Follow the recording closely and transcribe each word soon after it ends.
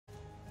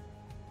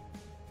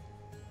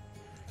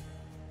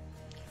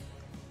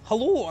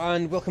Hello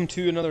and welcome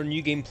to another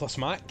New Game Plus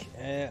Mac,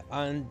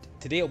 and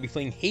today I'll be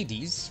playing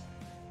Hades,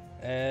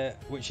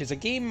 which is a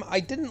game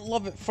I didn't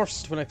love at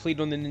first when I played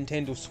on the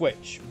Nintendo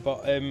Switch,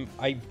 but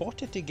I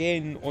bought it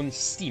again on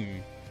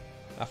Steam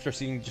after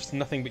seeing just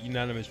nothing but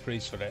unanimous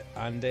praise for it,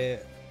 and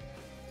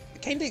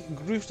kind of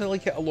grew to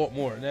like it a lot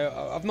more.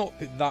 Now, I've not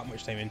put that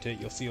much time into it.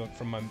 You'll see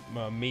from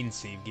my main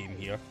save game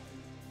here.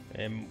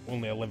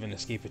 Only 11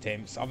 escape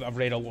attempts. I've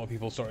read a lot of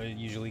people sort of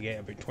usually get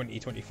about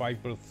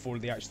 20-25 before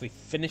they actually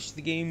finish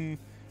the game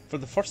for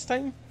the first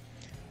time.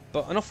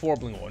 But enough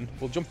warbling on,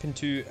 we'll jump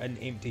into an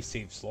empty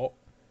save slot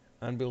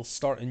and we'll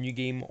start a new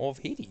game of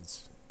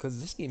Hades, because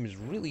this game is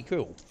really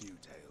cool. Few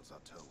tales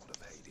are told of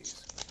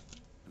Hades,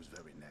 whose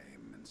very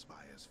name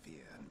inspires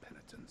fear and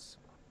penitence,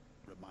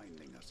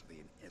 reminding us of the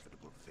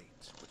inevitable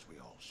fate which we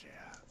all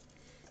share.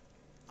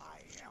 I,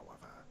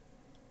 however,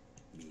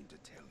 mean to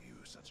tell you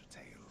such a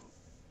tale.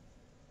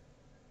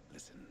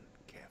 Listen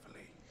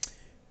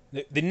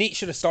carefully. The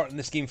nature of starting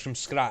this game from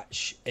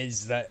scratch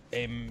is that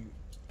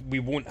we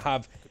won't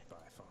have... Goodbye,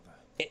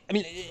 Father. I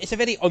mean, it's a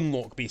very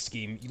unlock-based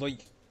game.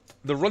 Like,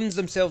 the runs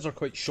themselves are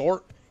quite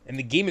short, and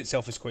the game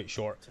itself is quite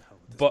short.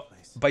 But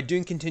by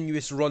doing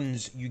continuous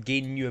runs, you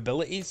gain new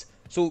abilities.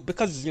 So,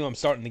 because, I'm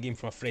starting the game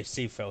from a fresh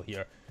save file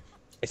here,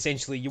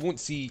 essentially, you won't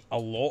see a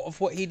lot of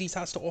what Hades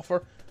has to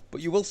offer, but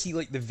you will see,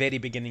 like, the very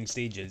beginning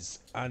stages.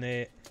 And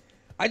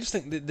I just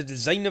think that the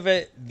design of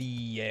it,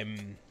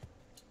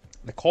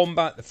 the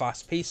combat, the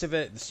fast pace of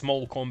it, the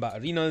small combat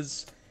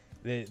arenas,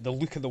 the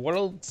look of the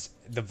worlds,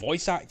 the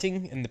voice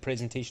acting and the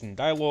presentation and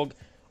dialogue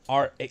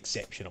are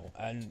exceptional.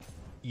 And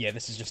yeah,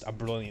 this is just a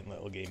brilliant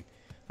little game.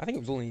 I think it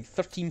was only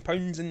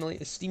 £13 in the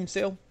latest Steam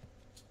sale.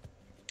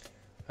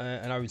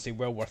 And I would say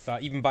well worth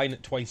that. Even buying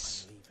it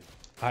twice,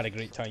 I had a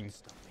great time.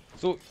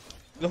 So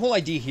the whole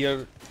idea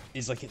here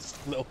is like it's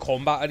little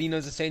combat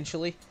arenas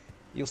essentially.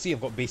 You'll see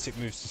I've got basic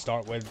moves to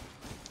start with.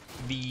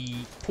 The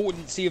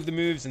potency of the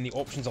moves and the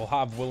options I'll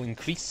have will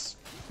increase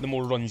the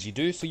more runs you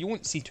do, so you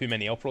won't see too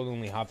many. I'll probably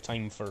only have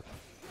time for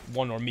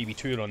one or maybe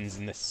two runs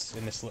in this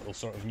little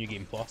sort of New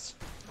Game Plus.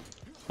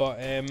 But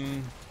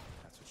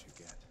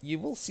you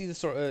will see the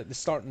sort of the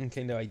starting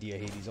kind of idea,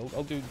 Hades.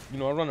 I'll do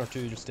a run or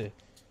two just to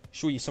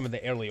show you some of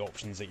the early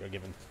options that you're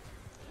given.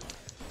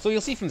 So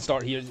you'll see from the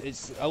start here,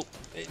 it's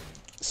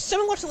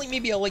similar to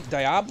like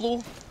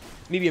Diablo.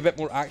 Maybe a bit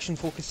more action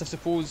focused, I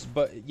suppose,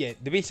 but yeah,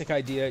 the basic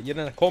idea, you're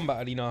in a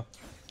combat arena,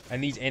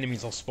 and these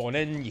enemies will spawn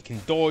in, you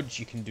can dodge,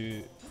 you can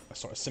do a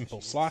sort of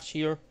simple slash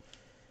here,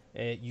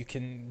 you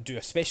can do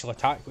a special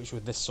attack, which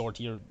with this sword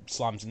here,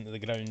 slams into the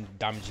ground,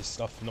 damages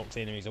stuff, knocks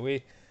enemies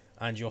away,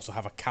 and you also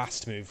have a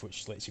cast move,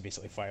 which lets you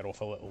basically fire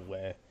off a little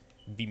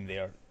beam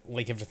there.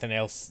 Like everything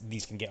else,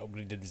 these can get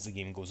upgraded as the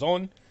game goes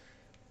on,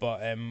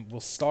 but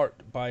we'll start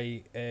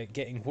by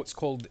getting what's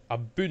called a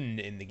boon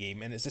in the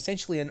game, and it's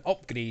essentially an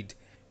upgrade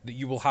that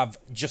you will have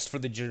just for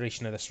the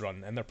duration of this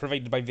run, and they're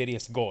provided by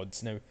various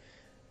gods. Now,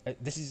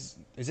 is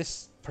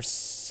this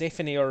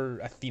Persephone or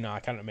Athena? I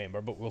can't remember,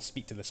 but we'll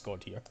speak to this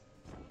god here.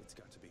 It's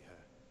got to be her.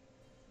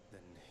 Then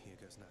here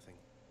goes nothing.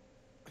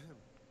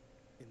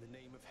 In the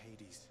name of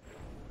Hades,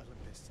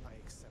 Olympus, I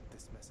accept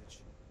this message.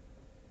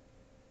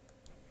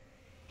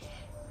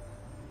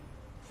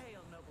 Hail,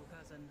 noble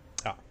cousin.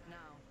 Ah.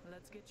 Now,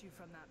 let's get you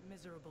from that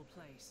miserable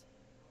place.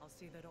 I'll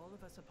see that all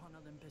of us upon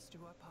Olympus do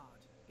our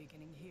part,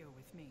 beginning here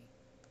with me.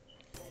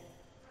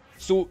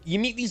 So you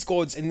meet these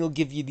gods and they'll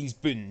give you these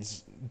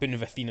boons. Boon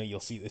of Athena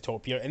you'll see at the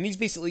top here, and these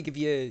basically give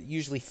you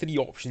usually three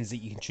options that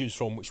you can choose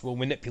from, which will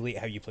manipulate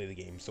how you play the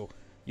game. So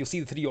you'll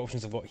see the three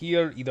options I've got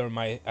here. Either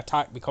my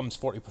attack becomes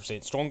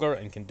 40% stronger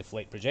and can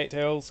deflect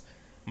projectiles,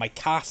 my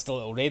cast, the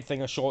little red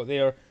thing I shot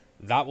there,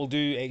 that will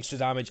do extra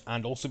damage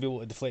and also be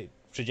able to deflect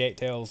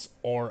projectiles,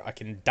 or I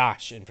can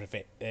dash and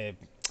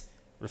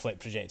reflect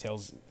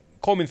projectiles.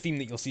 Common theme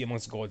that you'll see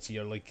amongst gods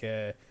here, like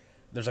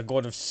there's a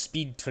god of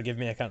speed, forgive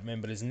me, I can't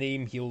remember his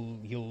name.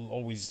 He'll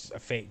always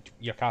affect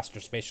your caster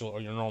special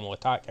or your normal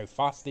attack, how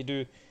fast they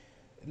do.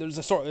 There's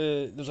a sort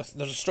of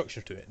there's a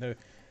structure to it. Now,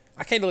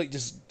 I kind of like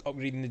just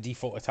upgrading the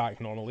default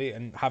attack normally,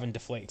 and having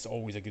deflect's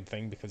always a good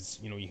thing because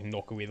you can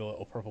knock away the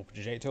little purple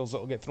projectiles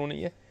that'll get thrown at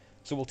you.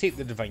 So we'll take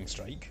the Divine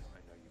Strike.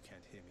 I know you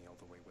can't hear me all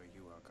the way where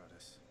you are,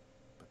 goddess,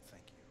 but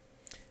thank you.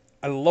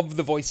 I love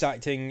the voice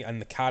acting and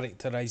the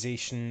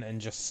characterization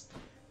and just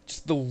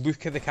the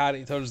look of the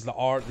characters, the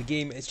art, the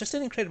game. It's just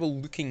an incredible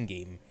looking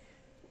game,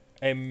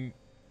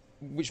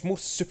 which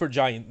most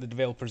Supergiant, the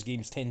developers'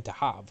 games, tend to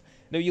have.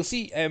 Now you'll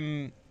see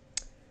I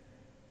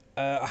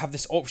have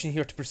this option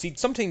here to proceed.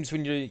 Sometimes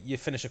when you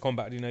finish a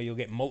combat arena, you'll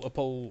get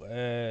multiple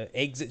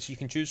exits you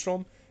can choose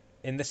from.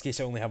 In this case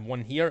I only have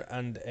one here,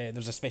 and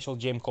there's a special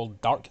gem called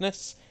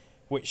Darkness,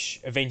 which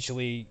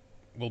eventually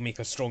will make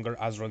us stronger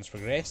as runs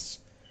progress.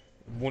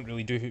 Won't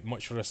really do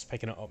much for us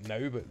picking it up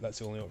now, but that's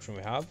the only option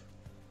we have.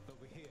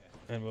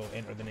 And we'll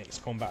enter the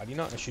next combat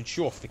arena. I should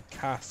show off the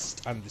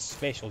cast and the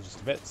special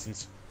just a bit,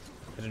 since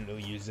I didn't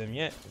really use them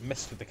yet.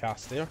 Missed with the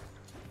cast there.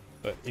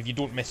 But if you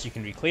don't miss, you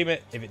can reclaim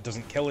it. If it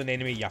doesn't kill an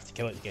enemy, you have to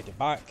kill it to get it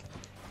back.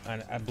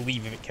 And I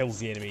believe if it kills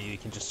the enemy, you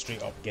can just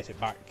straight up get it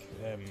back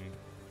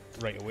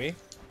right away.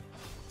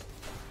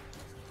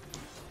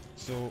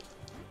 So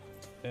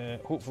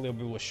hopefully I'll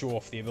be able to show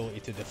off the ability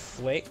to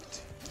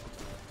deflect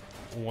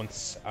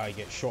once I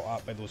get shot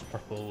at by those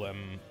purple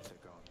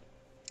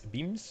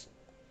beams.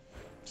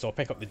 So I'll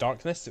pick up the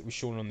darkness that was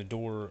shown on the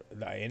door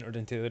that I entered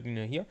into the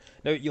arena here.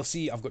 Now you'll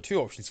see I've got two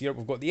options here.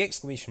 We've got the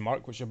exclamation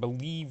mark, which I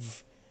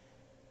believe,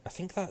 I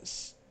think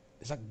that's,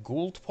 is that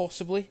gold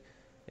possibly?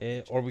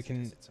 Or we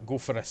can go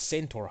for a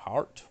centaur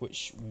heart,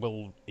 which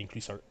will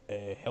increase our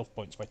health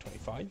points by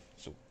 25.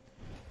 So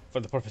for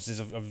the purposes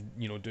of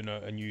you know, doing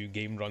a new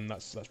game run,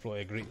 that's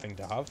probably a great thing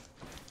to have.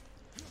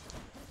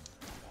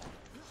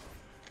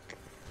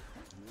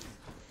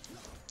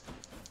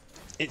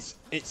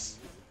 It's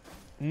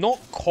not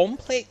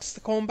complex, the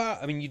combat.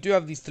 I mean, you do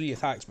have these 3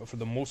 attacks, but for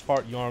the most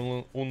part you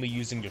are only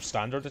using your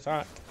standard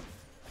attack.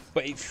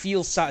 But it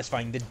feels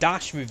satisfying. The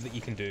dash move that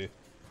you can do,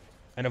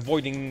 and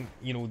avoiding,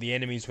 you know, the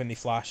enemies when they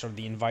flash, or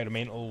the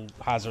environmental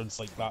hazards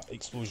like that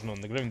explosion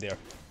on the ground there,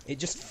 it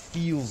just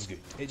feels good.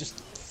 It just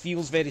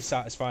feels very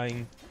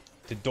satisfying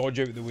to dodge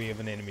out the way of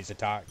an enemy's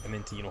attack, and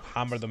then to, you know,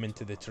 hammer them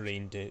into the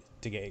terrain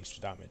to get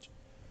extra damage.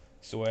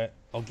 So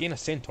I'll gain a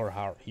centaur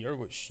heart here,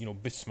 which, you know,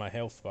 boosts my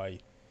health by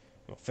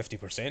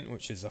 50%,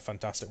 which is a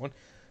fantastic one.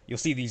 You'll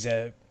see these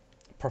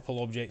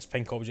purple objects,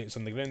 pink objects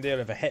on the ground there.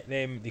 If I hit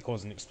them, they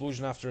cause an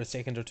explosion after a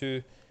second or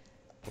two,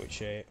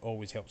 which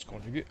always helps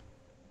contribute.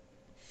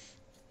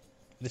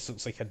 This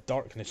looks like a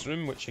darkness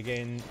room, which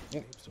again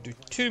won't do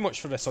too much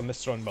for this on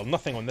this run. Well,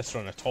 nothing on this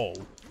run at all.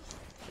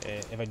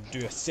 If I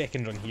do a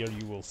second run here,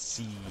 you will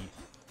see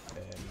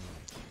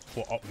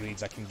what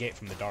upgrades I can get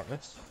from the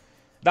darkness.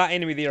 That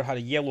enemy there had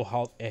a yellow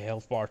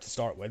health bar to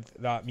start with.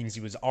 That means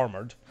he was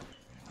armoured.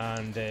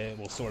 And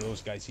well, so are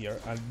those guys here.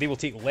 And they will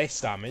take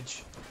less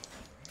damage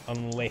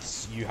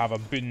unless you have a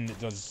boon that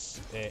does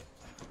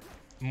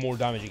more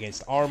damage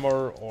against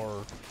armour,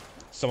 or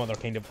some other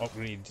kind of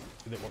upgrade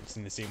that works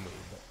in the same way.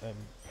 But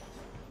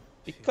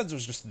because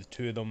there's just the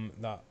 2 of them,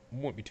 that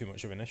won't be too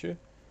much of an issue.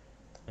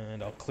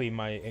 And I'll claim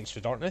my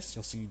extra darkness.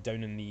 You'll see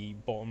down in the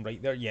bottom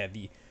right there, yeah,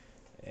 the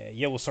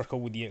yellow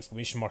circle with the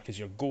exclamation mark is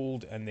your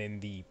gold, and then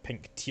the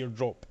pink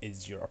teardrop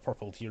is your, or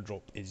purple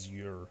teardrop is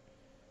your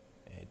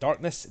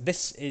darkness.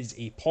 This is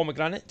a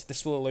pomegranate.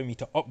 This will allow me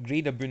to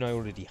upgrade a boon I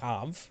already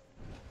have.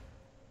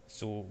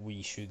 So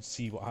we should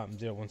see what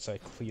happens there once I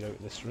clear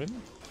out this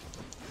room.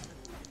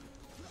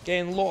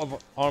 Again, a lot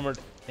of armoured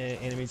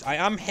enemies. I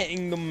am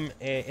hitting them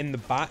in the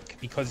back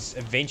because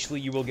eventually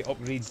you will get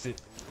upgrades that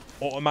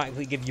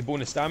automatically give you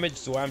bonus damage,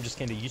 so I'm just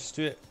kind of used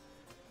to it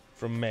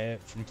from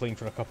playing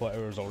for a couple of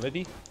hours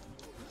already.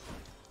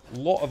 A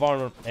lot of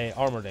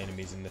armoured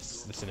enemies in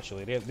this initial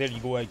area. There you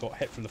go, I got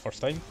hit for the first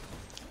time.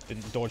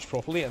 Didn't dodge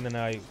properly, and then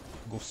I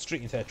go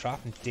straight into a trap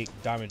and take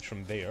damage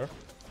from there.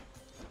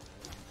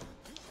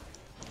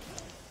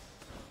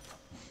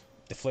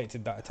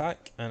 Deflected that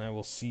attack, and I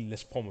will see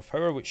this Palm of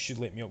Power, which should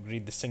let me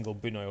upgrade the single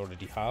boon I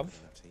already have.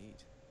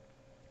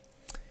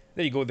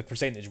 There you go, the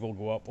percentage will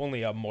go up.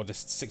 Only a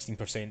modest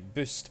 16%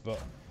 boost, but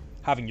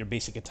having your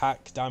basic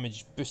attack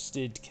damage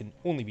boosted can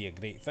only be a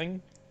great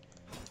thing.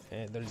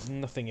 There's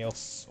nothing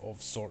else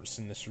of sorts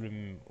in this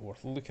room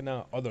worth looking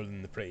at other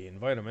than the pretty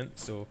environment,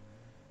 so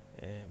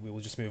we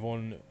will just move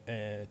on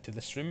to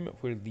this room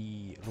where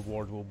the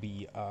reward will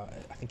be, I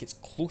think it's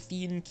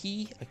Clothian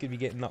Key. I could be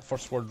getting that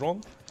first word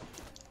wrong,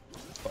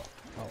 but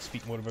I'll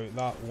speak more about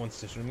that once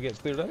this room gets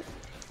cleared out.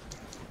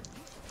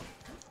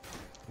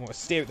 I want to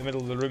stay out the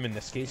middle of the room in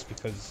this case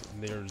because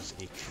there's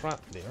a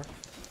trap there.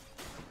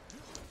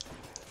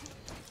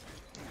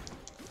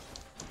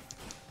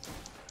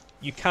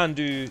 You can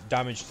do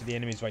damage to the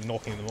enemies by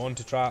knocking them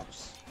onto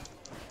traps.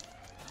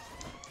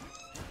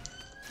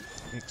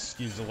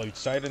 Excuse the loud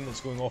siren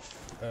that's going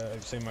off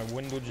outside my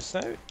window just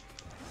now.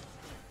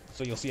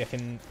 So you'll see I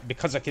can,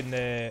 because I can,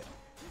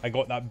 I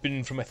got that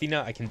boon from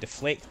Athena, I can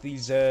deflect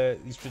these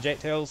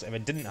projectiles. If I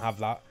didn't have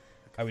that,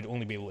 I would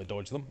only be able to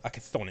dodge them. A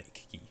chthonic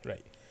key,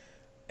 right.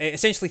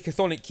 Essentially,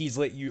 chthonic keys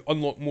let you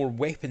unlock more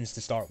weapons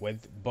to start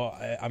with, but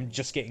I'm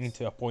just getting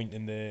into a point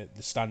in the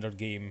standard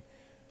game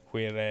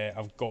where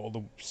I've got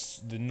all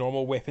the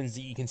normal weapons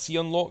that you can see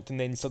unlocked, and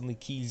then suddenly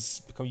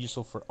keys become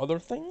useful for other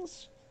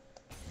things.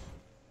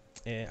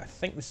 I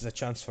think this is a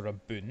chance for a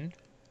boon,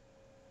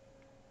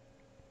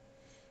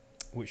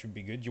 which would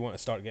be good. You want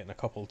to start getting a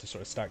couple to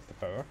sort of stack the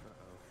power.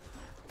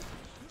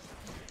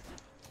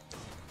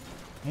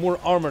 More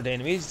armoured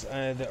enemies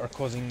that are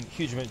causing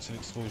huge amounts of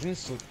explosions,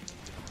 so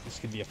this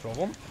could be a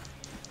problem.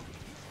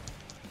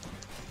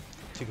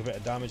 Took a bit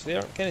of damage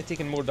there. Kind of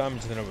taking more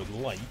damage than I would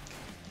like.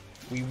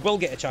 We will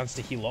get a chance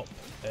to heal up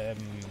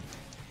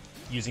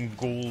using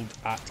gold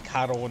at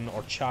Charon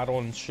or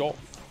Charon's shop.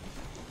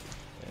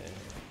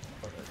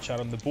 Or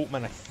Charon the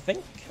Boatman, I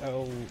think.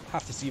 I'll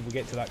have to see if we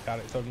get to that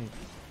character, and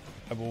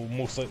I will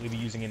most likely be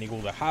using any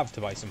gold I have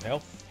to buy some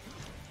health.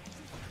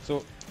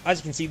 So, as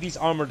you can see, these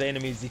armoured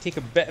enemies, they take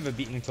a bit of a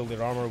beating until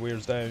their armour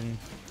wears down.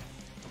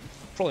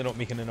 Probably not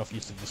making enough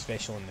use of the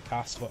special and the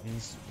cast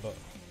buttons, but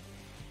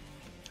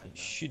it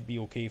should be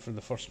okay for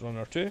the first run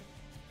or two.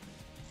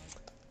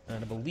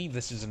 And I believe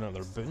this is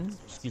another boon.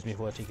 Excuse me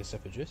while I take a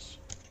sip of juice.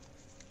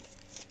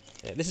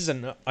 This is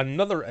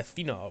another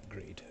Athena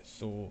upgrade,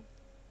 so...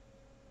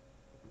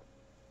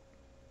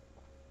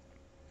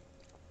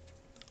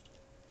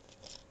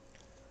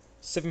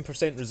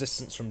 7%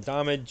 resistance from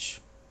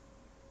damage.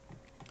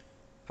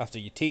 After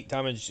you take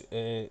damage,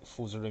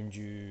 foes around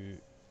you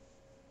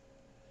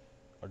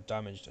are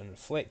damaged and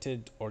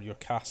reflected, or your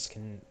cast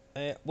can...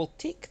 we'll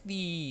take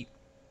the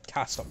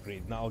cast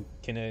upgrade, and that'll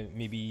kind of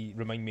maybe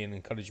remind me and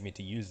encourage me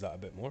to use that a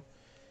bit more.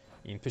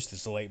 You can push the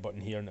select button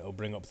here and it'll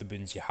bring up the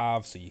boons you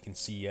have, so you can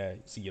see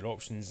your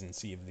options and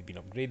see if they've been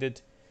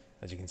upgraded.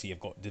 As you can see, I've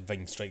got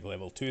Divine Strike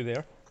level 2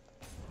 there.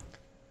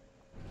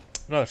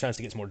 Another chance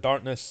to get some more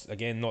darkness.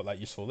 Again, not that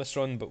useful this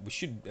run, but we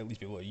should at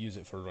least be able to use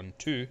it for run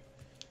 2.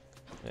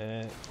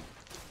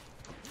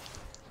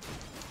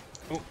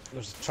 Oh,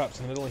 there's traps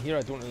in the middle here.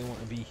 I don't really want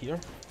to be here.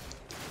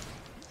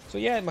 So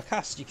yeah, in my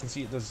cast, you can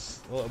see it does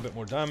a little bit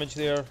more damage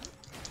there.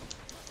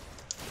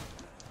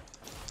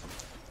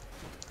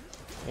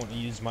 I want to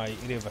use my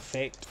area of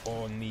effect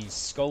on these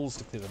skulls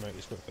to clear them out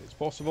as quickly as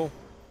possible.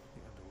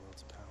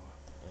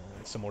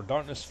 Some more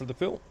darkness for the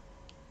pool.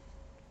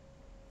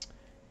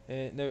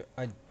 Now,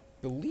 I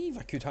believe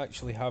I could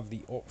actually have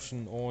the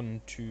option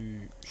on to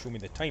show me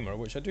the timer,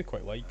 which I do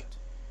quite like.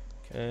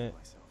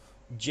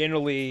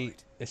 Generally,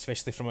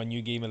 especially from a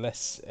new game of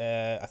this,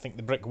 I think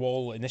the brick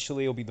wall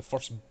initially will be the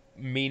first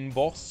main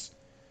boss,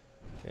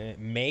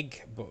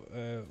 Meg, but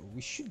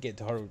we should get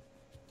to her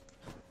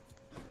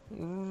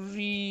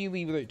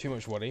really without too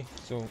much worry.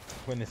 So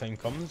when the time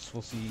comes,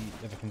 we'll see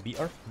if I can beat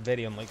her.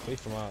 Very unlikely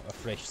from a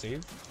fresh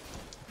save,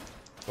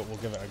 but we'll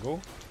give it a go.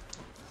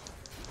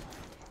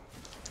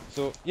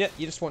 So yeah,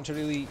 you just want to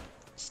really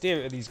stay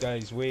out of these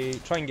guys' way,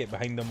 try and get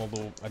behind them,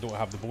 although I don't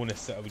have the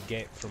bonus that I would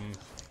get from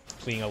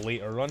playing a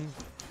later run.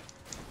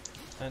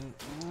 And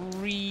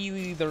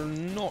really, they're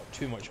not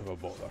too much of a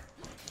bother.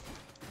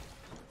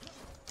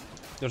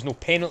 There's no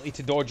penalty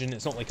to dodging.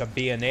 It's not like a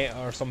Bayonetta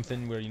or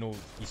something where, you know,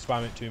 you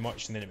spam it too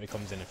much and then it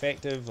becomes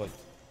ineffective. Like,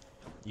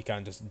 you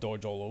can just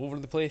dodge all over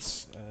the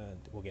place. And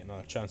we'll get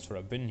another chance for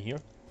a boon here.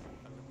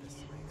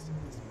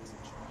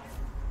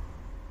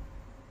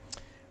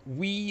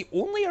 We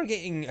only are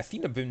getting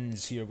Athena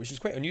boons here, which is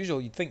quite unusual.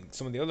 You'd think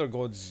some of the other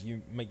gods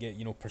you might get,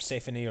 you know,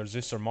 Persephone or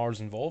Zeus or Mars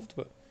involved,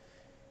 but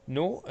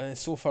no.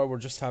 So far we're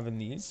just having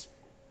these.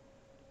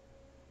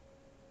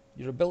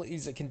 Your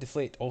abilities that can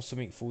deflect also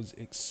make foes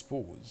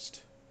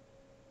exposed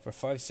for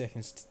 5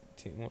 seconds to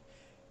take one.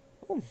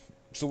 Oh,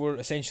 so we're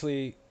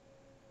essentially...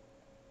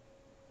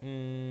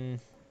 I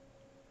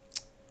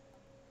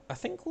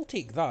think we'll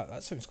take that.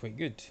 That sounds quite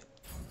good.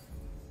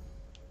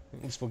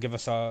 At least will give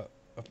us a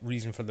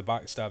reason for the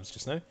backstabs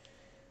just now.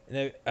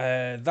 Now,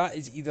 that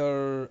is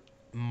either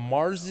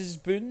Mars's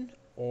boon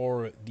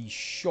or the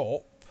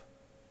shop.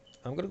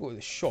 I'm going to go to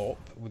the shop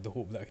with the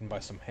hope that I can buy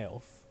some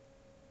health.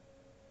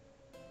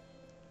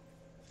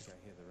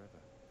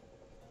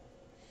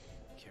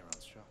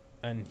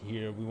 And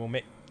here we will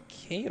meet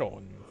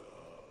Charon,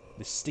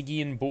 the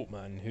Stygian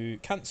boatman who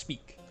can't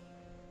speak.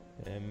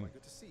 Quite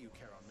good to see you,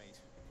 Charon, mate.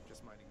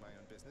 Just minding my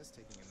own business,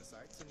 taking in the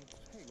sights, and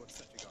hey, what's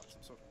that you got?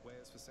 Some sort of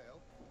wares for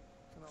sale?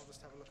 And I'll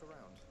just have a look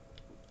around.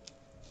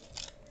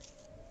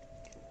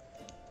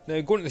 Now,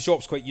 going to the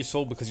shop's quite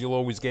useful because you'll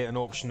always get an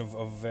option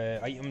of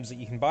items that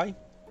you can buy.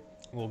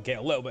 We'll get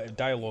a little bit of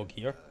dialogue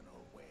here.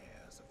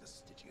 Wares of the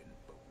Stygian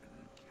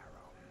boatman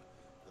Charon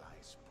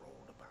lie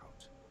sprawled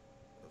about,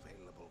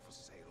 available for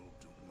sale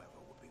to whomever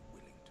would be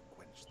willing to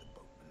quench the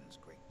boatman's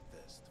great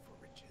thirst for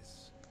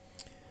riches.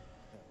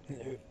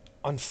 Now,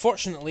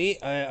 unfortunately,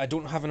 I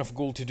don't have enough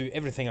gold to do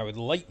everything I would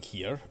like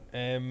here.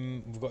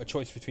 We've got a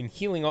choice between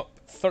healing up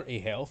 30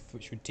 health,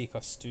 which would take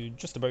us to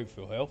just about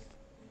full health,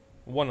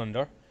 1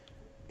 under,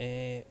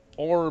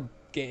 or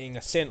getting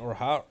a centaur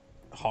heart,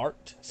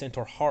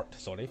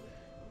 sorry,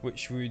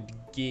 which would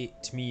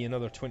get me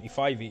another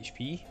 25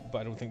 HP, but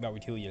I don't think that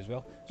would heal you as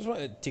well. Just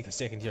want to take a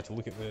second here to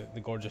look at the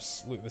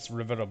gorgeous, look at this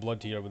river of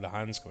blood here with the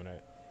hands going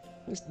out.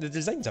 The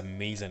design's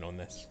amazing on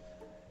this.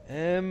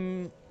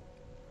 I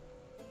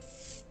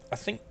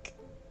think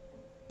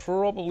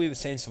probably the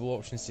sensible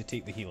option is to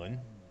take the healing.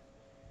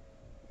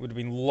 Would have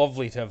been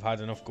lovely to have had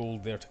enough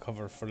gold there to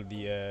cover for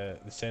the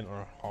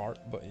centaur heart,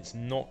 but it's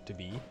not to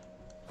be.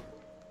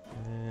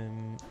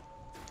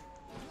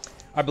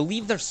 I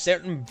believe there's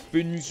certain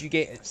boons you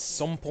get at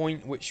some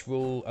point which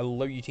will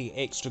allow you to get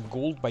extra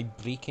gold by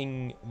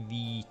breaking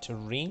the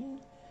terrain,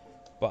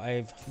 but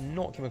I've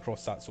not come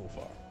across that so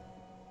far.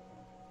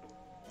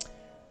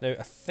 Now,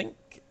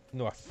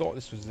 I thought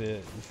this was the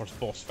first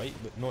boss fight,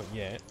 but not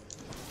yet.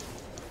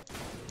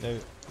 Now,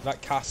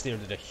 that cast there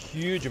did a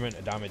huge amount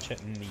of damage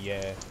hitting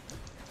the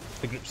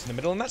groups in the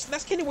middle, and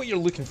that's kind of what you're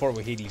looking for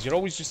with Hades. You're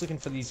always just looking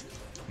for these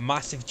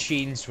massive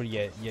chains where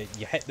you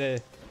hit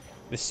the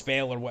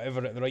spell or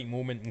whatever at the right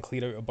moment and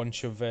clear out a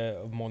bunch of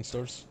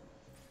monsters.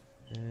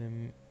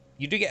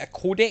 You do get a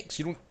codex.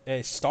 You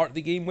don't start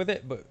the game with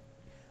it, but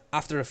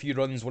after a few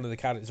runs, one of the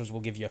characters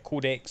will give you a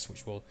codex,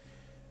 which will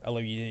allow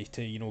you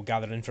to, you know,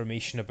 gather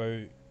information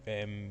about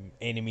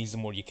enemies, the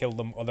more you kill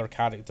them. Other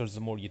characters,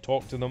 the more you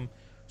talk to them.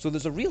 So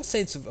there's a real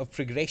sense of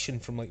progression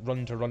from like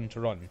run to run to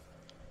run.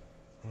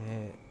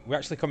 We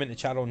actually come into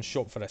Charon's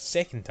shop for a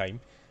second time.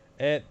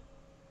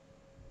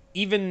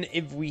 Even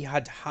if we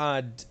had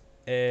oh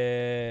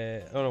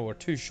no, we're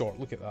too short.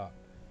 Look at that,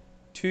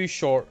 too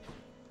short.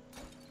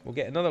 We'll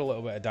get another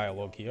little bit of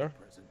dialogue here.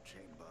 Present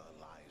chamber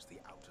lies the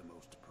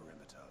outermost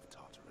perimeter of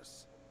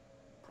Tartarus,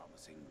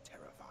 promising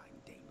terrifying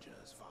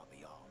dangers far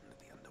beyond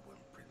the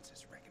underworld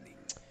prince's reckoning.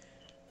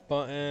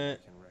 But Can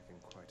reckon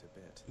quite a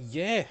bit.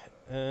 yeah,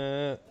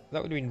 that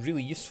would have been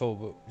really useful,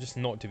 but just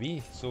not to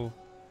be. So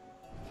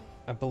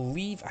I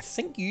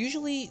think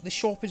usually the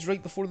shop is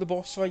right before the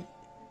boss fight.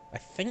 I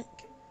think.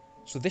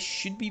 So this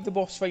should be the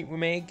boss fight with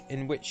Meg,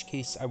 in which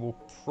case I will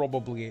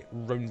probably get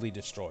roundly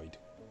destroyed.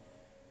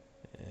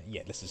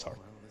 Yeah, this is her.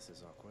 Well, this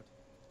is awkward.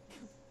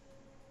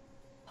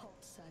 Halt,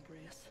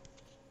 Zagreus.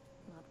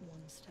 Not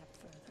one step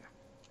further.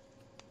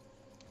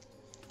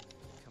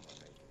 Come on,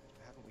 mate.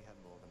 Haven't we had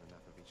more than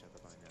enough of each other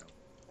by now?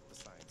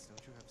 Besides,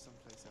 don't you have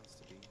someplace else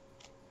to be?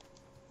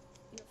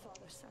 Your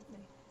father sent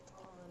me.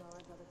 All in all,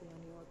 I'd rather be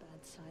on your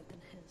bad side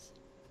than his.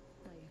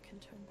 Now you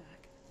can turn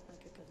back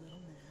like a good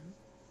little man,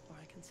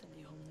 or I can send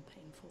you home the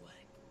painful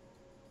way.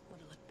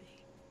 What'll it be?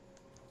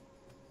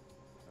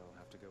 I'll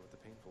have to go with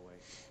the painful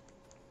way.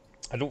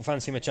 I don't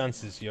fancy my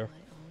chances here.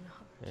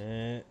 My own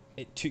heart.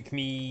 It took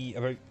me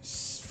about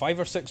 5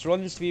 or 6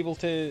 runs to be able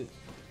to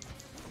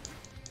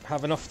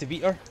have enough to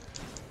beat her.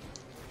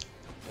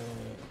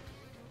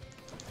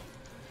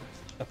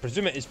 I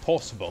presume it is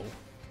possible.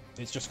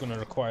 It's just going to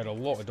require a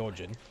lot of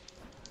dodging.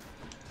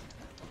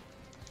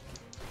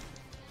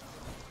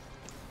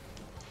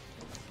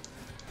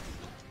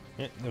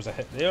 Yeah, there's a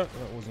hit there.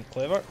 That wasn't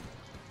clever.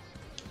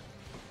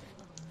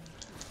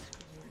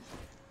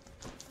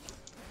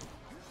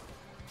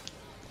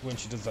 When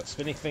she does that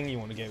spinning thing, you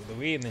want to get out of the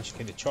way, and then she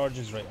kind of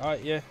charges right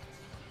at you.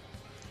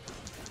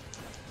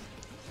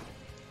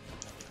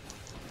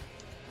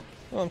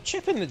 Well, I'm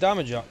chipping the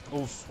damage up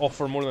off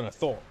her more than I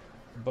thought,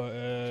 but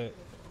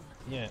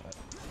yeah,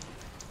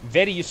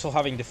 very useful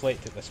having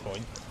deflect at this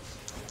point.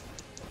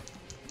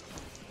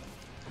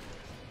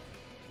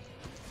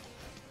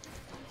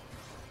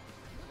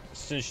 As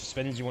soon as she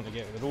spins, you want to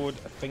get out of the road.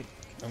 I think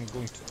I'm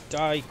going to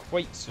die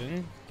quite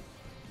soon.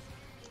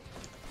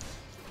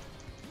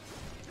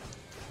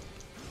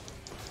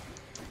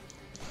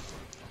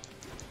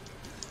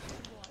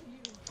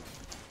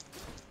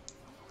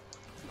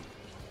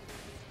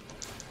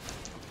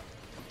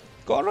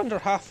 Got her under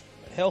half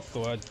health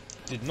though, I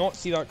did not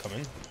see that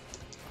coming.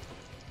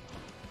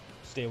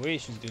 Stay away,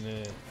 she's doing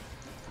a...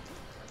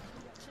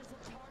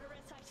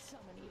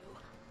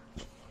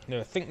 Now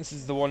I think this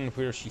is the one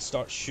where she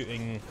starts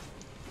shooting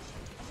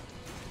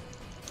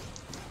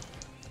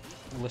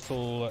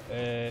little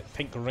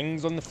pink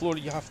rings on the floor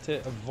you have to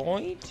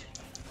avoid. You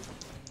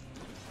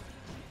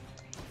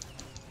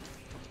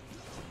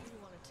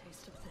want a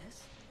taste of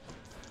this?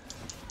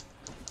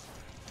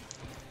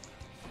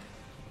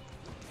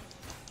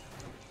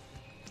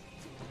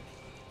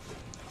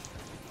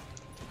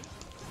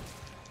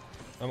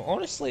 I'm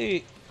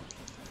honestly...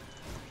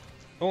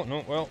 Oh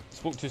no, well,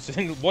 spoke too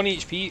soon. 1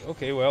 HP,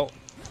 okay, well.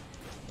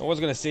 I was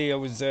going to say I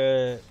was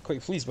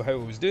quite pleased with how I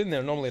was doing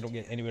there. Normally I don't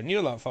get anywhere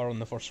near that far on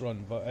the first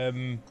run, but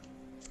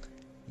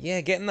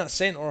yeah, getting that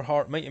centaur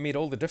heart might have made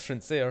all the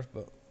difference there,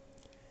 but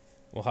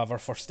we'll have our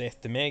first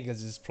death to Meg,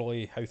 as is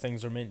probably how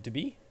things are meant to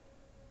be.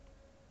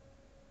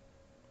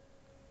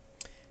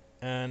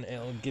 And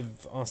it'll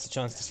give us a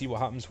chance to see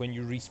what happens when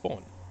you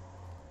respawn.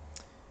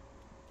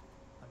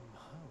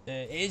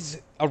 It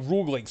is a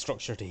roguelike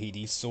structure to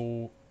Hades,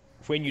 so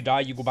when you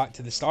die you go back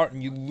to the start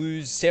and you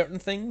lose certain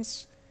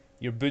things.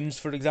 Your boons,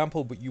 for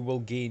example, but you will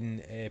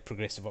gain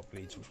progressive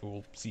upgrades, which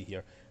we'll see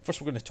here. First,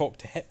 we're going to talk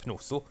to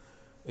Hypnos, though,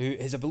 who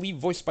is, I believe,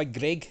 voiced by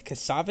Greg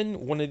Kasavin,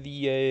 one of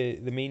the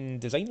main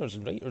designers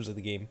and writers of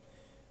the game.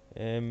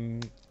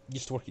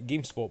 Used to work at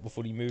GameSpot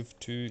before he moved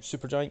to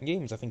Supergiant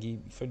Games. I think he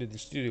founded the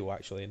studio,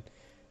 actually, and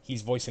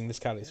he's voicing this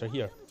character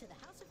here. Welcome to the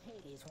House of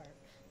Hades, where...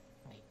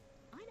 Wait,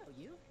 I know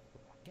you.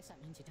 Guess that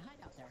means you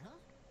died out there, huh?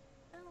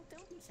 Well,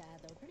 don't be sad,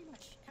 though. Pretty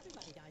much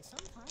everybody dies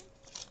sometime.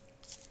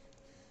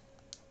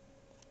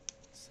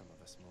 Some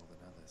of us more than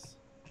others.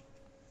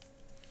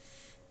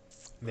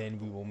 Then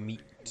we will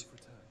meet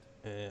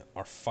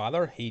our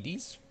father,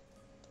 Hades.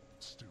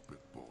 Stupid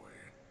boy.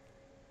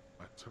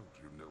 I told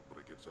you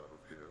nobody gets out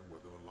of here,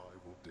 whether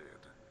alive or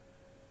dead.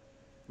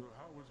 So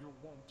how was your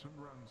wanton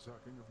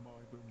ransacking of my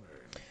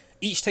domain?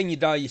 Each time you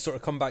die, you sort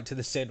of come back to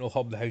the central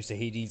hub, the House of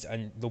Hades,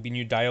 and there'll be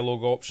new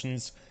dialogue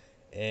options,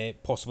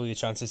 possibly the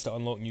chances to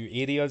unlock new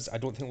areas. I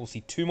don't think we'll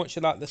see too much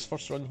of that this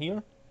first run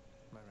here.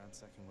 My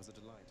ransacking was a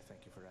delight,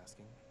 thank you for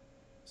asking.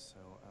 So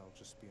I'll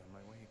just be on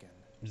my way again.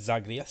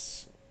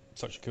 Zagreus,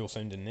 such a cool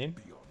sounding name.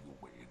 Be on your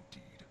way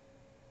indeed.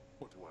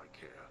 What do I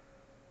care?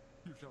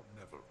 You shall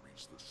never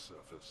reach the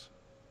surface.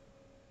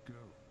 Go.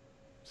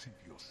 See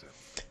for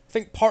yourself. I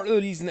think part of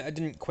the reason that I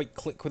didn't quite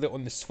click with it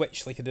on the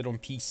Switch like I did on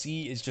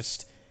PC is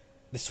just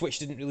the Switch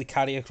didn't really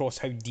carry across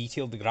how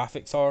detailed the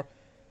graphics are.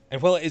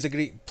 And while it is a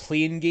great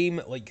playing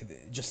game, like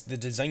just the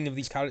design of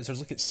these characters,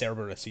 look at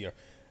Cerberus here.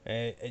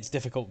 It's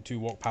difficult to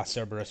walk past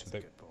Cerberus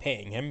without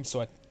petting him, so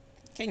I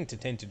kind of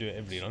tend to do it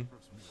every run.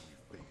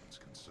 Fate's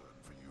concern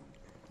for you.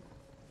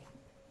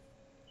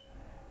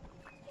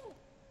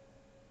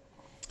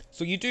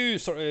 So you do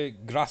sort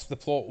of grasp the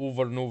plot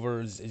over and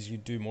over as you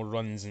do more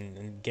runs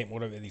and get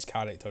more out of these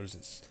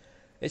characters.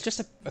 It's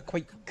just a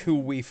quite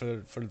cool way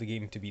for the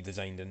game to be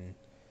designed, and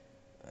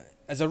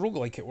as a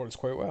roguelike it works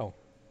quite well.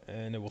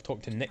 And we'll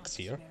talk to Nyx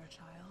here. Despair,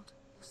 child.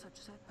 Such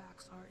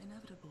setbacks are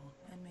inevitable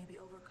and may be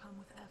overcome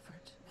with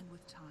effort and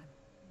with time.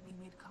 We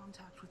made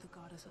contact with the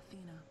goddess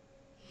Athena.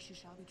 She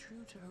shall be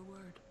true to her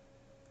word.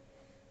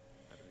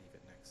 I believe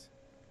it, Nyx.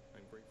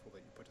 I'm grateful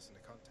that you put us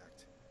into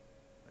contact.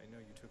 I know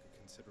you took a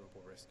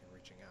considerable risk in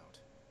reaching out.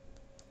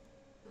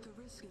 The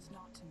risk is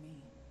not to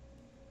me.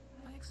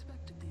 I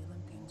expected the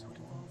Olympians would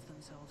involve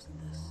themselves in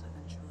this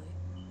eventually.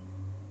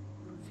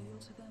 Reveal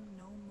to them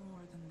no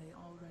more than they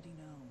already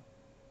know.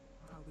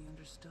 Are we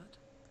understood?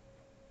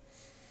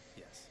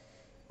 Yes,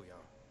 we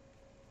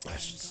are.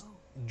 It's just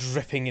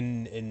dripping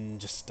in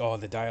just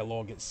the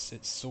dialogue. It's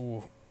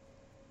so,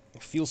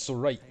 it feels so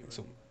right. Hey,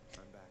 So Ruby,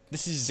 I'm back.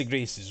 this is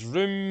Zagreus'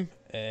 room.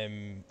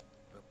 The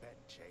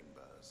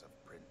bedchambers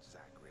of Prince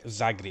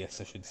Zagreus,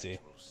 I should say.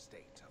 perpetual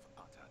state of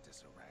utter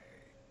disarray,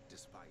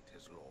 despite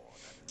his lord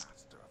and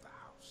master of the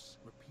house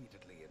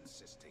repeatedly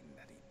insisting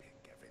that he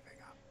pick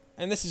everything up.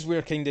 And this is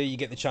where kinda you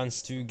get the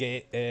chance to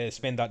get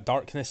spend that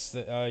darkness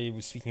that I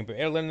was speaking about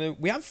earlier. Now,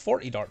 we have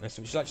 40 darkness,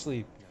 which is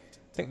actually,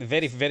 I think the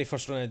very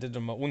first run I did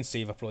on my own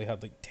save, I probably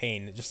had like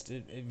 10.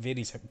 It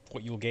varies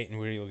what you'll get and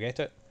where you'll get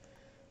it.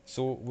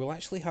 So we'll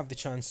actually have the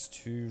chance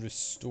to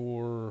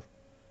restore.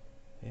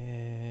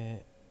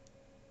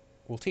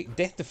 We'll take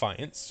Death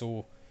Defiance,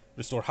 so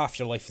restore half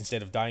your life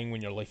instead of dying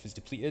when your life is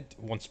depleted,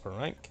 once per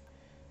rank.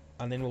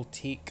 And then we'll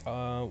take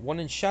one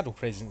in Shadow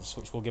Presence,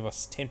 which will give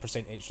us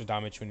 10% extra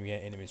damage when we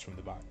hit enemies from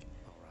the back.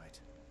 Alright.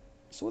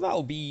 So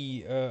that'll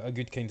be a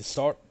good kind of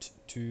start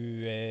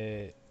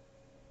to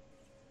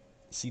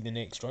see the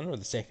next run, or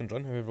the second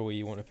run, however way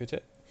you want to put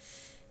it.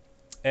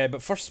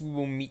 But first we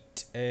will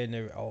meet,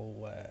 now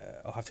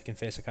I'll have to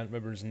confess I can't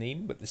remember his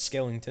name, but the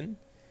skeleton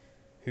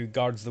who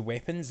guards the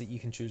weapons that you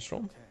can choose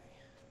from. Okay.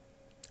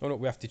 Oh no,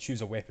 we have to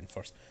choose a weapon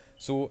first.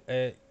 So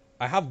I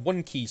have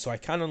one key, so I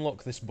can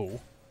unlock this bow.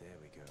 There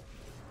we go.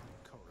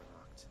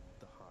 Coronoct,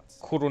 the heart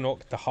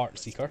Coronoct, the Heart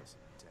Seeker.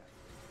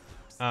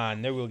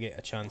 And now we'll get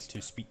a chance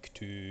to speak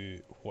to,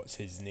 what's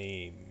his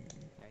name?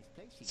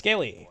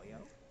 Skelly.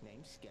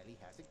 Name Skelly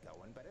has it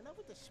going, but enough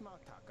with the small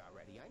talk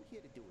already. I'm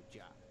here to do a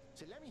job.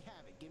 So let me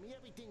have it. Give me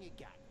everything you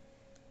got.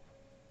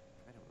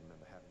 I don't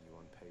remember having you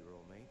on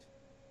payroll, mate.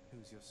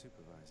 Who's your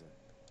supervisor?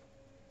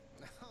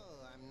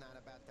 Oh, I'm not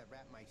about to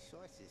wrap my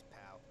sources,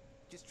 pal.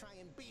 Just try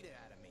and beat it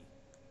out of me.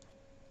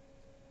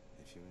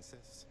 If you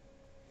insist.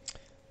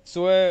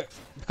 So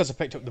because I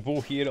picked up the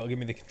bow here, it'll give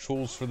me the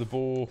controls for the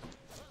bow.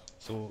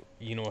 So,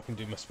 you know, I can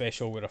do my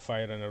special where I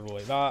fire in a roll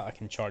like that. I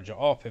can charge it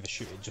up. If I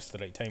shoot it just the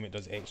right time, it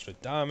does extra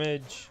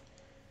damage.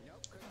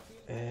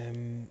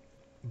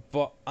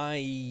 But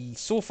I,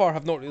 so far,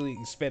 have not really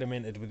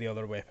experimented with the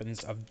other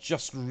weapons. I've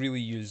just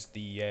really used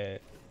the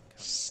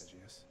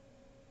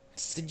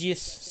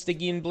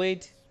Stygian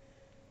Blade.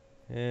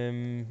 So,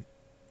 you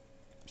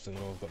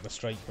know, I've got the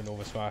Strike, a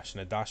Nova Smash,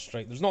 and a Dash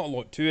Strike. There's not a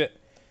lot to it,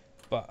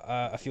 but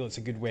I feel it's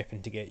a good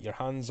weapon to get your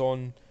hands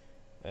on.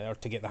 Or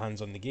to get the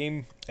hands on the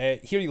game.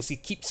 Here you'll see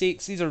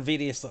keepsakes. These are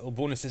various little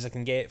bonuses I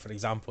can get. For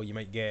example, you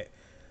might get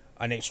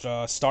an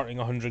extra starting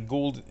 100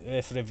 gold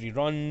for every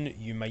run.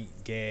 You might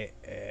get,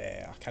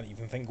 I can't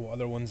even think what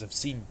other ones I've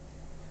seen.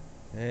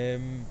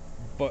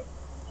 But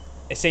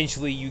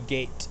essentially you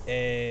get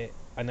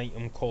an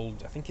item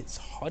called, I think it's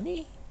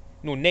honey?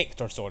 No,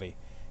 nectar, sorry.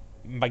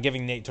 By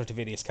giving nectar to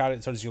various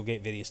characters, you'll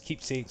get various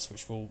keepsakes,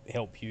 which will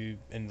help you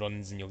in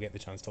runs, and you'll get the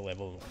chance to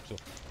level them up. So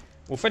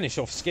we'll finish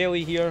off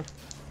Skelly here.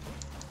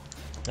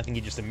 I think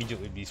he just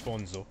immediately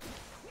respawns though.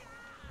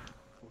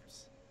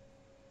 Whoops.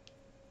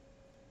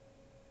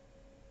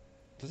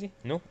 Does he?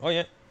 No? Oh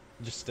yeah.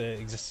 Just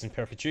exists in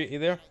perpetuity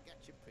there. I got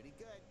you pretty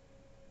good.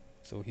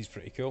 So he's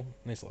pretty cool.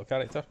 Nice little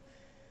character.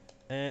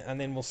 And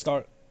then we'll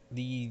start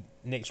the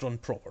next run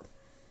proper.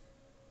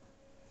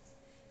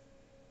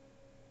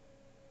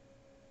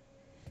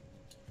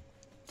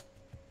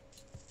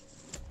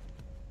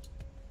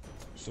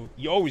 So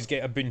you always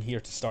get a boon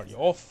here to start you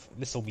off.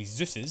 This will be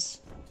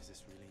Zeus's. Is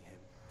this really him?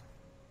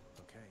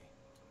 Okay.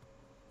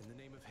 In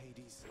the name of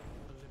Hades,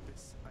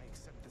 Olympus, I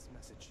accept this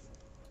message.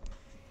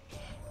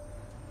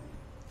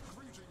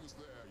 Greetings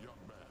there, young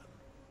man.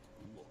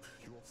 Look,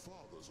 your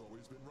father's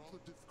always been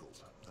rather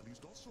difficult, and he's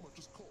not so much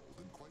as called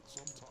in quite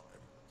some time.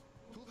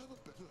 You'll have a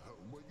better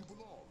home where you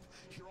belong,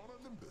 here on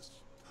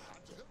Olympus. And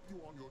to help you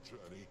on your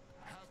journey,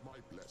 have my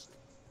blessing.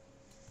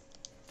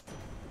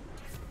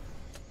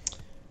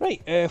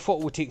 Right, what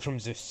will we take from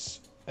Zeus?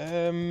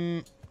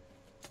 I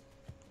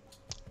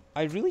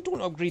really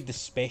don't upgrade the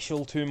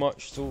special too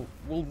much, so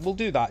we'll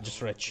do that just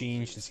for a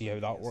change to see how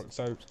that works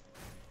out.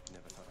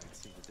 Never thought I'd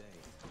see the day.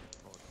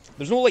 Or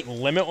There's no like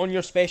limit on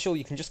your special.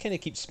 You can just kind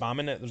of keep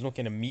spamming it. There's no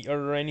kind of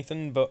meter or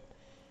anything, but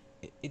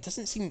it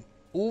doesn't seem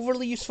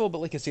overly useful.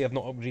 But like I say, I've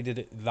not upgraded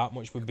it that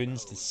much with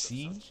boons to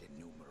see. Such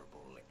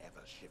innumerable,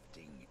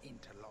 ever-shifting,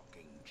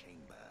 interlocking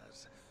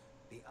chambers,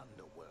 the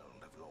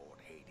underworld of Lord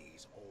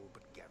Hades all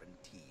but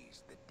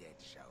guarantees the dead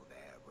shall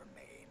there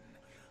remain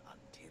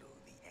until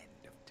the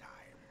end of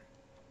time.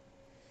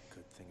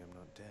 Good thing I'm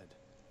not dead.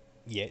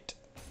 Yet.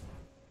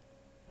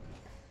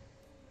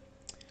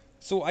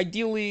 So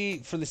ideally,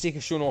 for the sake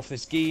of showing off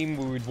this game,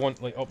 we would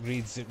want like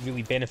upgrades that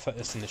really benefit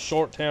us in the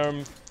short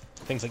term.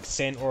 Things like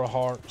Centaur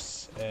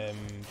Harps,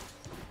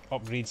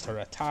 upgrades to our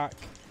attack.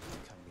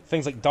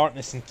 Things like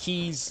Darkness and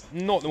Keys,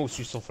 not the most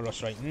useful for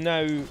us right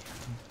now,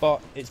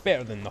 but it's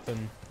better than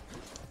nothing.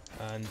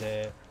 And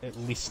at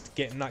least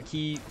getting that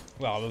key,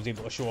 well, I was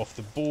able to show off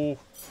the bow.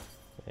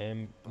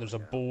 There's a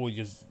bow,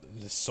 there's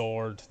the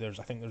sword, I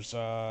think there's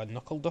a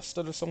Knuckle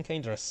Duster of some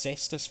kind, or a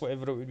Cestus,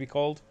 whatever it would be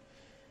called.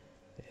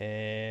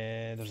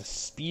 There's a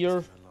spear.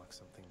 Unlock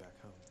something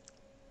back home.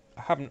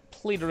 I haven't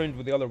played around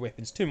with the other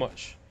weapons too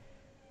much.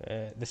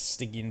 This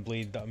Stygian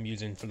blade that I'm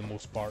using for the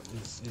most part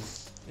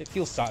it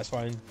feels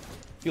satisfying,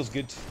 feels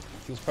good,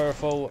 feels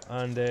powerful,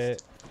 and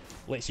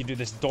lets you do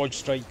this dodge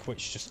strike,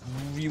 which just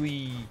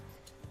really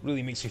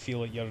makes you feel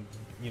like you're,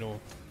 you know,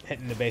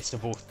 hitting the best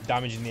of both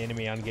damaging the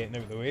enemy and getting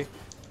out of the way.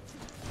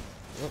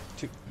 Well,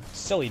 took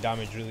silly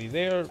damage really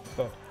there,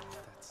 but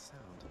That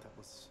sound, that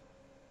was...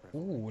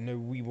 ooh, now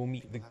we will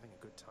meet the... Having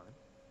a good time?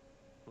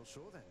 Well,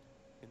 sure then.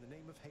 In the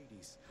name of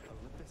Hades,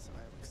 Olympus,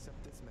 I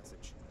accept this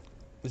message.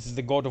 This is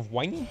the god of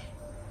wine? Hey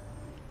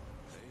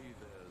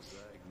there,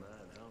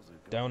 Zagman. How's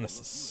it going?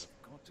 Dionysus.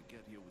 Look, you have got to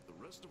get here with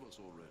the rest of us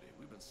already.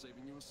 We've been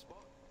saving you a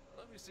spot.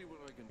 Let me see what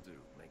I can do.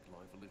 Make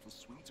life a little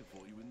sweeter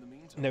for you in the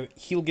meantime. Now,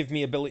 he'll give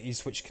me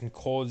abilities which can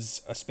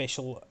cause a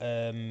special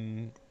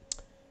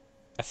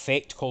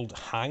effect called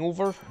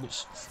Hangover,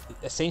 which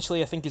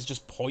essentially I think is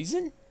just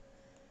poison.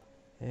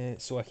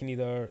 So I can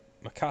either...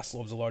 My cast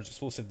lobs a large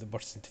explosive that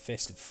bursts into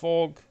festive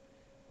fog,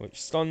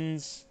 which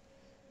stuns.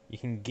 You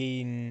can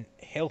gain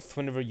health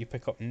whenever you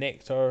pick up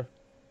nectar.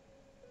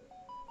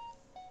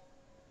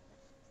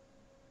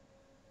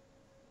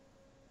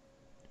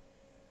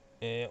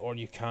 Or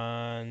you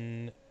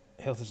can...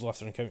 Health is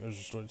lost after encounters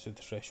restored to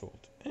the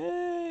threshold.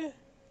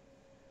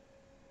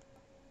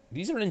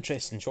 These are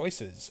interesting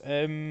choices.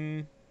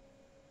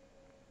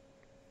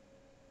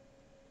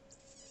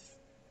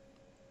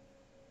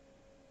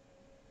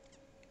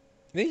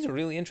 These are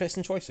really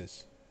interesting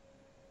choices.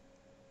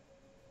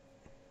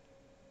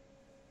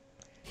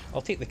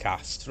 I'll take the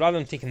cast. Rather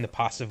than taking the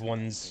passive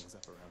ones,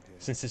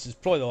 since this is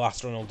probably the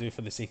last run I'll do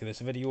for the sake of this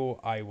video,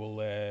 I will,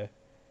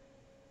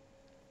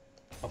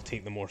 I'll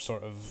take the more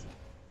sort of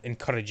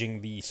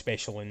encouraging the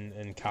special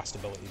and cast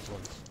abilities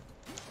ones.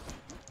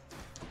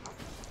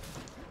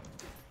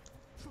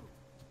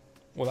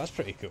 Well, that's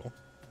pretty cool.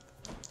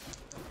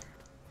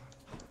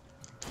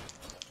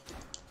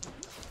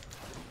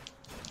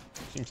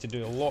 Seems to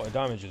do a lot of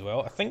damage as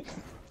well. I think...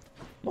 I'm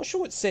not sure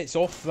what sets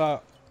off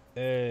that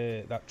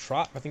that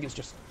trap. I think it's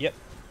just... Yep.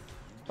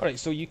 Alright,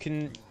 so you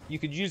could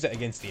use it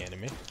against the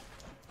enemy.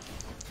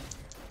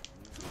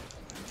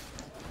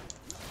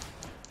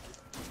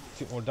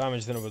 Took more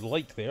damage than I would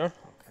like there.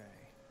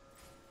 Okay.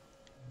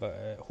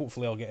 But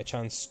hopefully I'll get a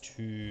chance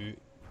to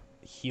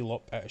heal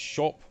up at a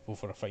shop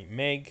before I fight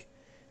Meg.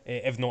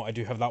 If not, I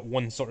do have that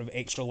one sort of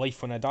extra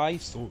life when I die,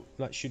 so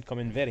that should come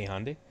in very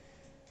handy.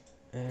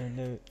 And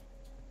now...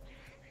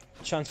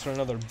 chance for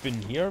another boon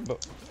here,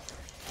 but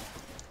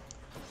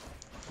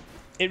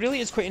it really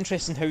is quite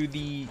interesting how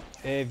the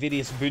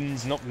various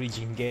boons and upgrades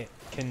you can get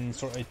can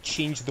sort of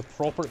change the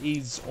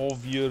properties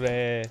of your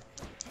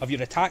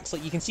attacks.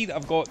 Like you can see that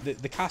I've got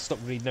the cast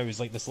upgrade now is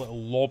like this little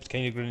lobbed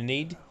kind of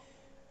grenade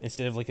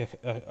instead of like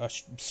a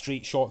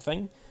straight shot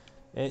thing.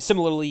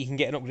 Similarly, you can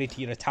get an upgrade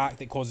to your attack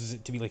that causes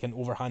it to be like an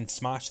overhand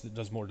smash that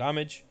does more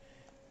damage.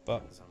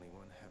 But There's only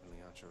one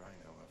heavenly archer I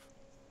know of.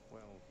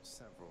 Well,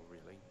 several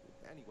really.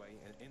 Anyway,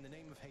 in the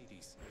name of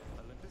Hades,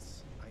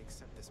 Olympus, I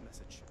accept this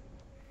message.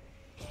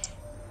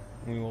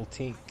 we will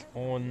take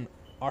on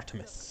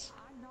Artemis.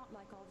 I'm not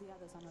like all the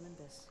others on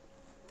Olympus.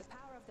 The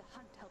power of the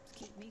hunt helps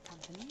keep me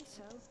company,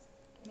 so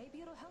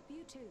maybe it'll help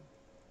you too.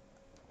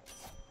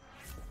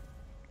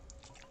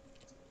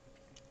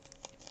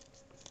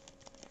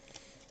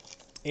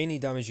 Any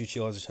damage you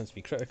deal has a chance to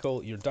be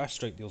critical. Your dash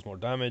strike deals more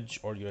damage,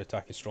 or your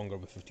attack is stronger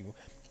with 50.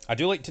 I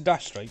do like to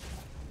dash strike.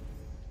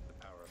 The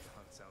power of the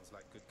hunt sounds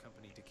like good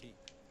company to keep.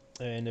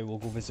 And now we'll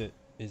go visit.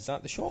 Is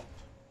that the shop?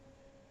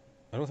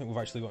 I don't think we've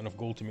actually got enough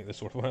gold to make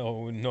this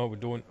worthwhile. No, we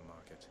don't. The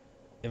market.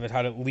 If it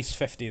had at least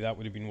 50, that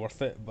would have been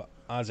worth it. But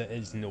as it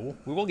is, no.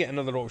 We will get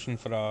another option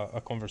for a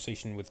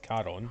conversation with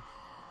Charon.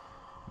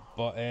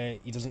 But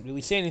he doesn't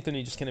really say anything.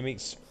 He just kind of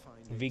makes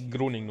vague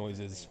groaning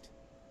noises.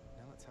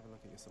 Now let's have a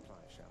look at your supply,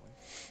 shall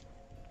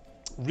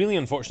we? Really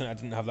unfortunate I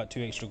didn't have that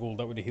 2 extra gold.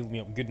 That would have healed me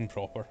up good and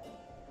proper.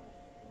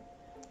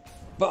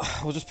 But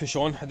we'll just push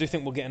on. I do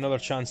think we'll get another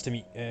chance to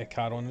meet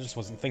Charon. I just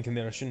wasn't thinking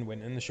there. I shouldn't have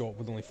went in the shop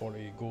with only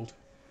 48 gold.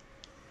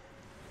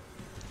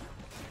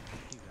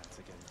 You rats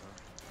again, huh?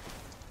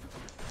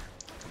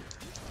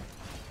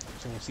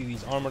 we'll see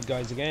these armoured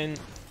guys again.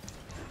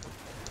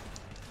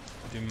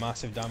 Do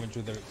massive damage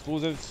with their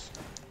explosives.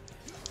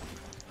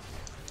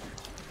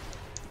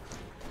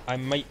 I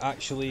might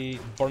actually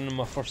burn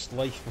my first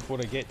life before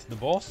I get to the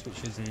boss,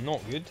 which is not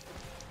good.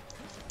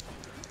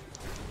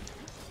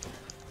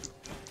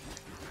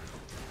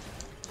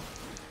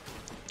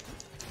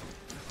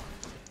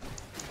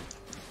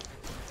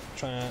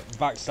 Try to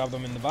backstab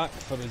them in the back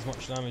for as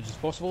much damage as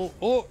possible.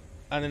 Oh!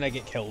 And then I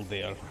get killed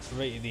there,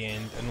 right at the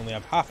end, and only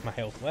have half my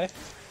health left.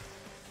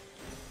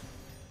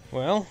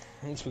 Well,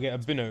 at least we get a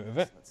boon out of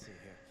it. Let's see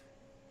here.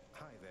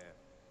 Hi there.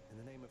 In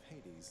the name of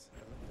Hades,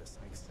 Olympus,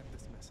 I accept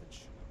this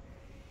message.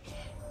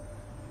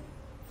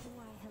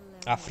 Why, hello.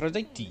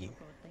 Aphrodite. there,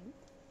 poor thing.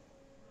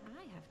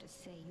 I have to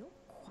say, you're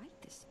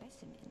quite the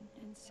specimen,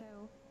 and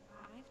so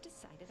I've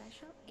decided I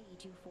shall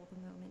aid you for the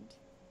moment.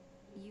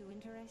 You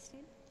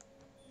interested?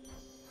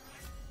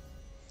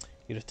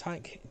 Your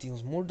attack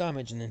deals more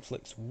damage and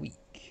inflicts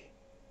weak.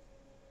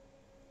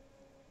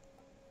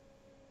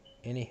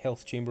 Any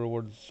health chamber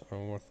rewards are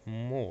worth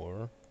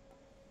more,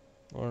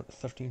 or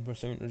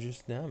 13%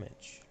 reduced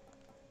damage.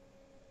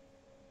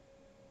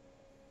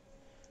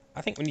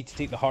 I think we need to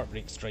take the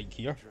Heartbreak Strike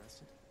here.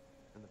 Interested?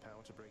 In the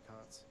power to break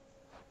hearts?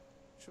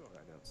 Sure,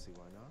 I don't see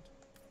why not.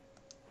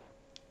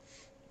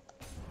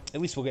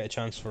 At least we'll get a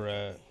chance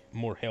for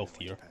more health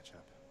here, Patch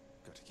up.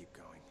 Got to keep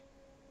going.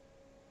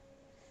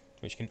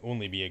 which can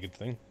only be a good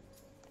thing.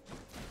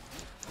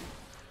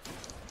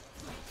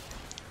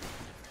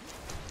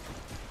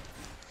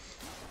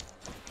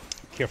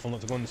 Careful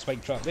not to go in the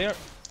spike trap there.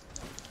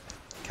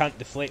 Can't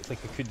deflect like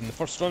I could in the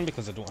first run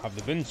because I don't have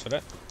the boons for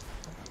it.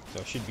 So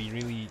I should be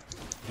really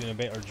doing a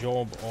better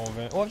job of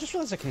it. Oh, I've just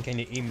realised I can kind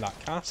of aim that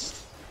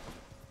cast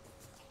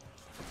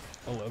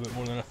a little bit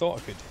more than I thought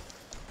I could.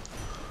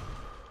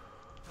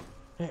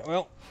 Right,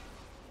 well,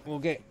 we'll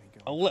get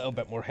a little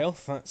bit more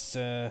health. That's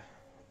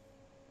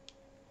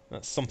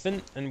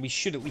something, and we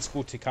should at least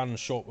go to Karen's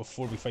shop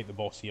before we fight the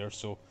boss here,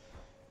 so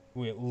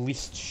we at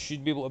least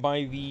should be able to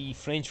buy the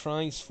French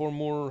fries for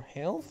more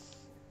health.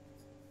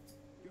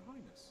 Your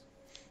Highness.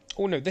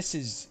 Oh no,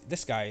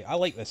 this guy. I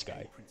like this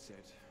guy. Prince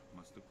said,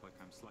 must look like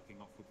I'm slacking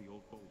off with the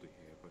old boulder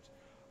here, but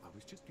I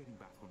was just getting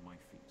back on my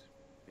feet.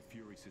 The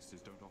Fury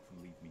Sisters don't often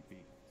leave me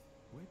be.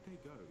 Where'd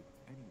they go,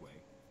 anyway?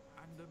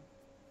 And,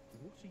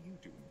 what are you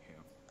doing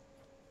here?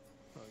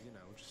 Well, you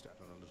know, just out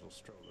on a little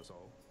stroll is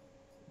all.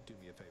 Do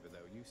me a favor,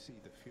 though. You see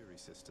the Fury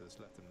Sisters,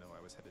 let them know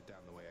I was headed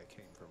down the way I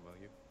came from, will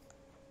you?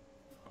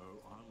 Oh,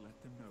 I'll let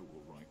them know,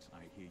 all right.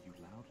 I hear you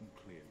loud and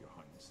clear, Your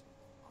Highness.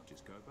 I'll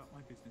just go about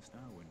my business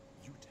now, and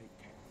you take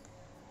care.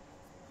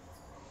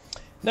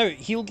 Now,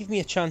 he'll give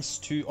me a chance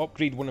to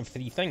upgrade one of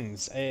three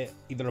things.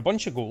 Either a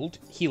bunch of gold,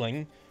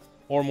 healing,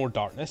 or more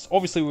darkness.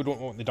 Obviously, we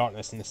don't want the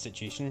darkness in this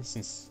situation,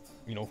 since,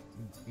 you know,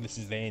 this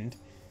is the end,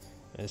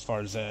 as far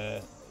as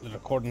the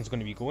recording's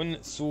going to be going.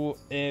 So,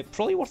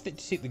 probably worth it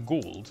to take the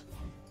gold,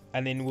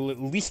 and then we'll at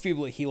least be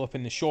able to heal up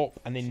in the shop,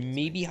 and then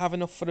maybe have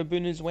enough for a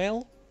boon as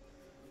well.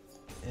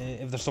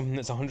 If there's something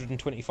that's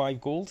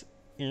 125 gold.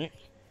 Yeah,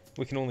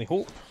 we can only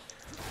hope.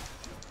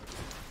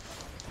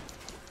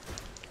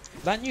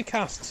 That new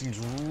cast seems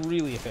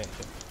really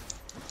effective.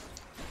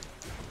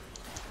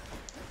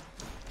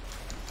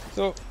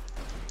 So,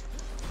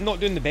 not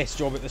doing the best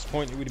job at this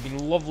point. It would have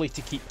been lovely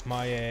to keep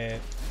my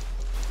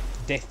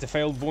Death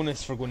Defiled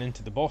bonus for going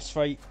into the boss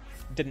fight.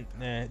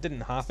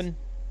 Didn't happen.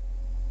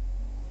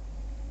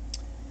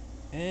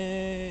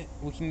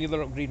 We can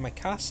either upgrade my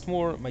cast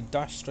more, my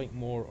dash strike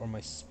more, or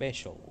my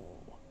special.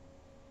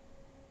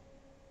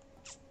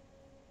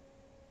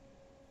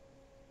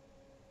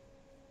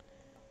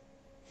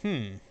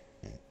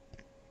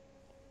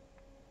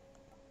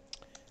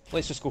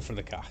 Let's just go for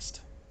the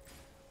cast.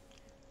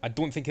 I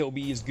don't think it'll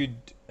be as good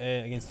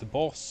against the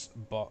boss,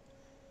 but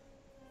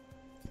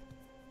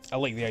I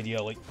like the idea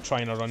of like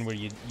trying a run where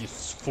you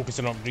focus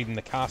on upgrading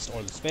the cast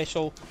or the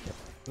special.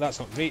 That's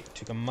not great.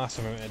 Took a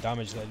massive amount of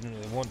damage that I didn't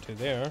really want to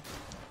there.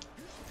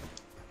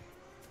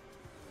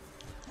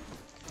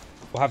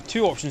 We'll have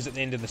two options at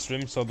the end of this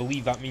room, so I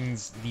believe that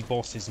means the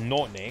boss is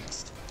not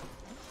next.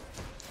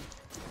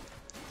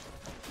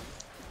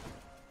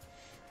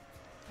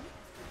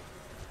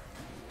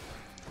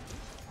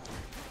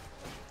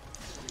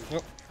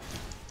 Well,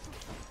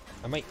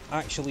 I might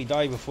actually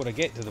die before I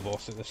get to the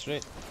boss at this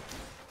rate.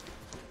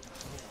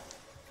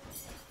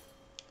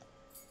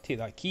 Take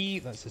that key,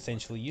 that's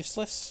essentially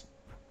useless.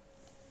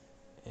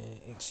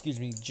 Excuse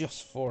me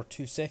just for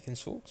 2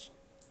 seconds, folks.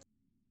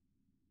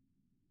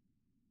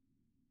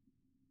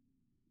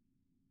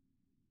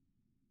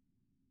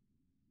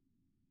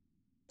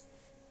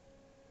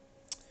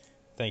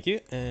 Thank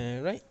you.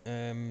 Right,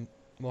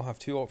 we'll have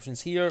two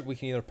options here. We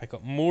can either pick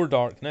up more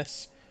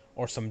darkness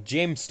or some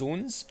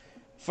gemstones.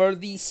 For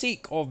the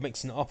sake of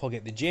mixing it up, I'll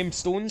get the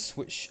gemstones,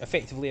 which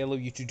effectively allow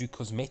you to do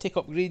cosmetic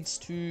upgrades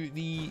to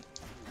the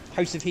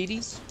House of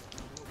Hades.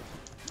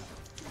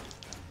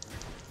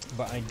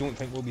 But I don't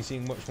think we'll be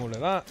seeing much more of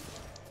that.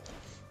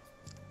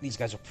 These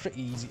guys are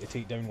pretty easy to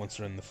take down once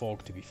they're in the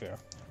fog, to be fair.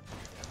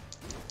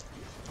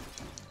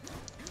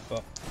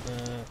 But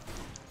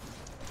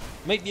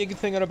might be a good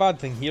thing or a bad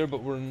thing here,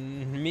 but we're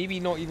maybe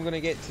not even going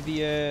to get to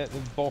the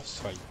boss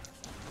fight,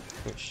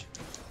 which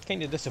is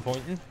kind of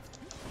disappointing.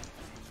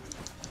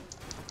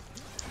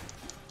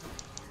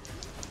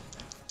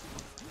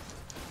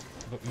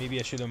 But maybe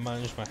I should have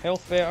managed my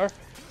health better.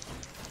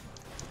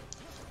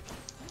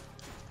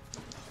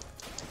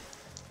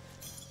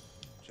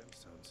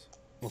 Gemstones.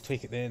 We'll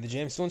take it there, the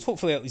gemstones.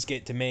 Hopefully at least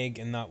get to Meg,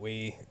 and that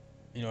way,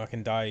 you know, I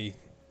can die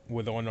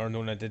with honour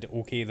knowing I did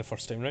okay the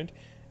first time round.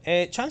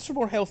 Chance for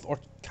more health or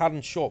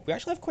Karen's shop. We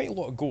actually have quite a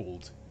lot of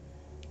gold.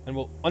 And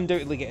we'll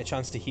undoubtedly get a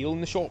chance to heal in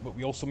the shop, but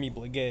we also may be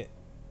able to get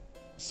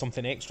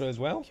something extra as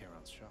well.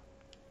 Kieran's shop.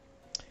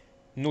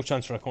 No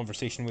chance for a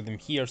conversation with him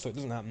here, so it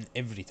doesn't happen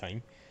every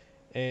time.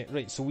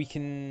 Right, so we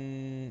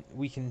can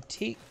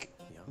take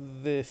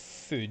the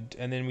food,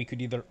 and then we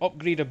could either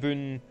upgrade a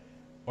boon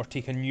or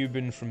take a new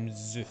boon from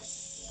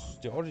Zeus.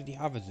 Do I already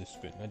have a Zeus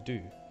boon? I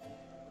do.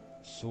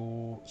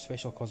 So,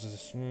 special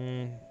causes...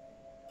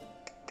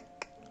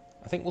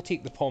 I think we'll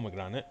take the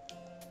pomegranate.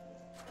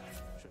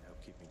 Should help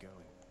keep me going.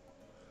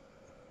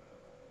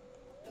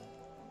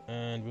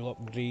 And we'll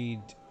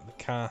upgrade the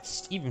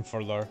cast even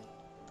further.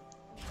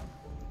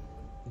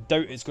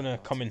 Doubt it's going to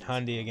come in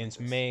handy against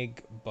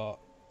Meg, but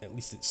at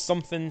least it's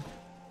something.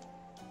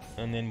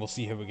 And then we'll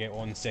see how we get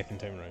on second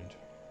time round.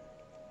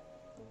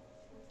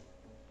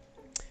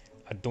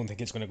 I don't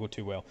think it's going to go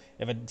too well.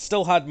 If I'd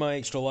still had my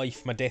extra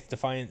life, my death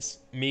defiance,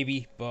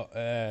 maybe, but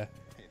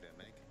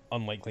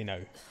unlikely now.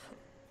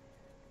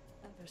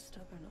 Ever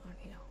stubborn, aren't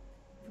you?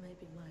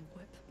 Maybe my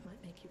whip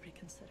might make you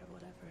reconsider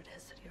whatever it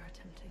is that you're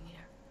attempting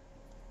here.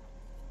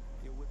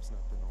 Your whip's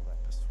not been all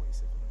that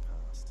persuasive in the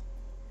past.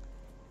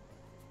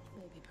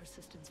 Maybe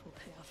persistence will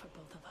pay off for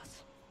both of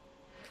us.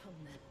 Come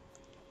then.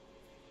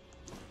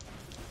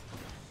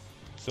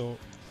 So,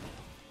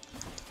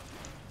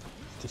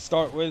 to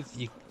start with,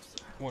 you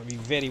want to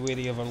be very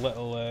wary of her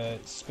little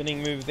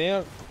spinning move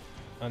there,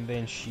 and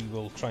then she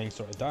will try and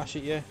sort of dash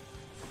at you.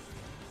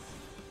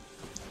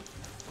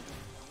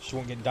 She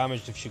won't get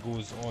damaged if she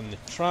goes on the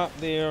trap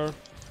there.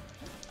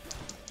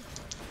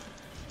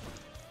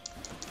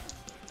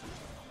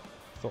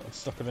 Thought I'd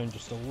stuck around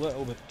just a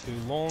little bit too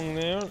long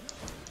there.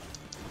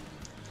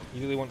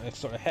 You really want to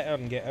sort of hit her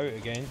and get out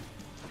again.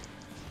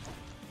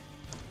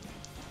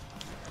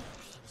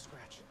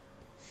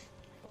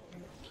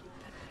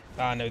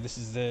 Ah, no, this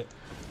is the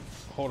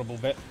horrible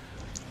bit.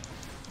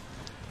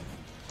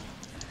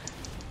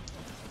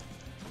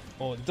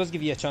 Oh, it does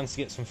give you a chance to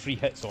get some free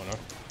hits on her.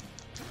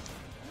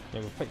 Yeah,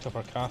 we've picked up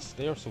our cast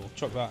there, so we'll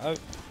chuck that out.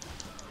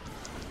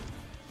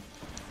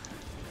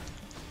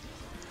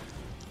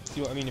 See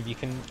what I mean? If you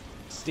can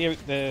stay out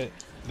the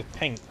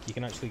pink, you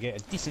can actually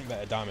get a decent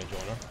bit of damage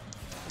on her.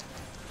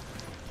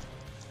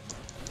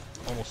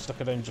 Almost stuck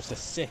around just a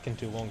second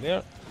too long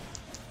there.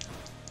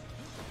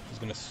 She's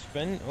going to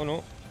spin. Oh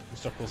no, the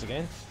circles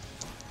again.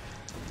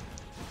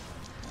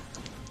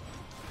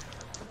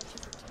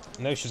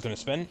 Now she's going to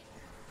spin.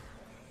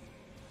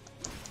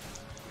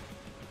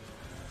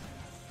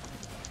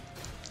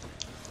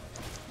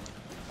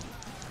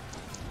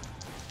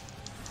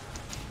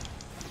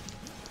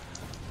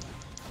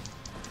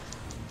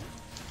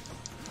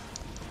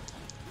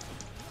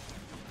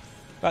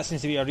 That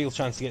seems to be a real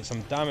chance to get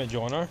some damage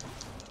on her.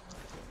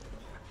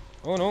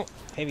 Oh no,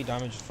 heavy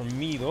damage from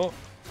me though.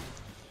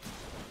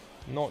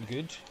 Not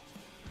good.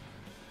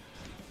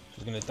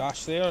 She's going to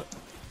dash there,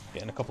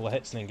 getting a couple of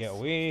hits and then get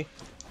away.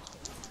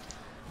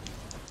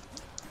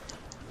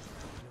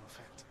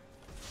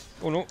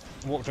 Oh no,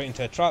 walked right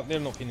into a trap there,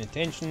 not paying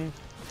attention.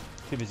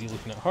 Too busy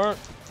looking at her.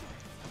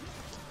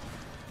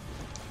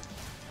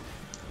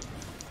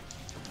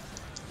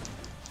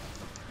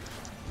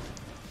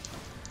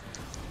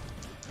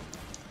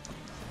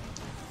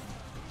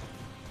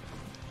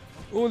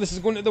 Oh, this is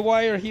going to the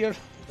wire here.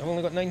 I've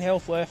only got 9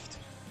 health left.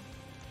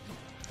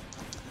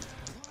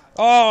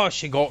 Oh,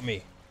 she got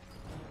me.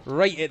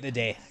 Right at the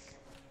death.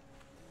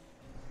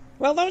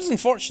 Well, that was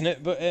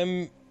unfortunate, but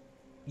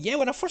yeah,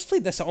 when I first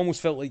played this, I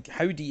almost felt like,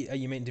 how are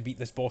you meant to beat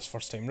this boss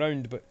first time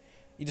round? But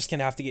you just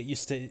kind of have to get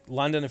used to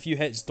landing a few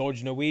hits,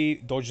 dodging away,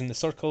 dodging the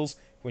circles.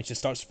 When she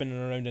starts spinning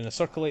around in a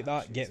circle like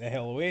that, get the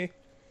hell away.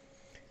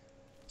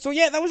 So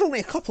yeah, that was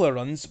only a couple of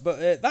runs,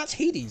 but that's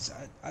Hades.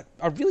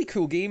 A really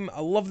cool game.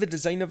 I love the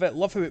design of it,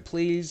 love how it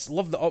plays,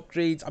 love the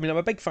upgrades. I mean, I'm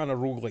a big fan of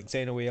roguelikes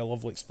anyway. I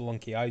love like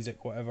Spelunky,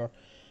 Isaac, whatever.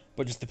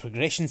 But just the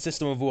progression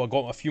system of, oh, I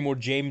got a few more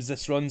gems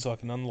this run so I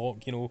can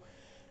unlock, you know,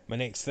 my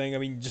next thing. I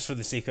mean, just for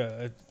the sake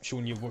of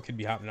showing you what could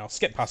be happening. I'll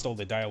skip past all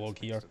the dialogue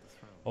here.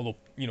 Although,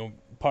 you know,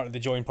 part of the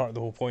joy and part of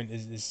the whole point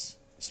is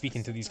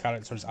speaking to these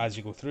characters as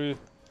you go through.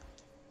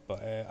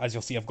 But as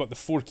you'll see, I've got the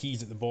 4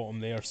 keys at the bottom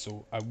there,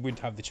 so I would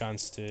have the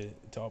chance to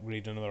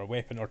upgrade another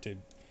weapon, or to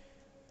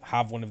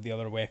have one of the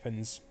other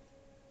weapons.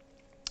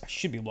 I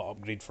should be able to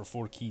upgrade for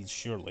 4 keys,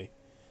 surely.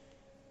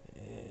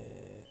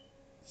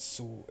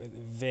 So at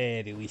the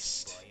very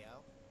least,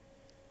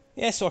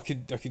 yeah. So I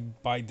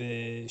could buy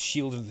the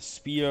shield or the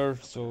spear.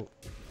 So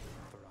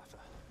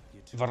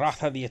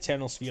Varatha, the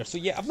Eternal Spear. So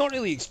yeah, I've not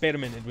really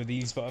experimented with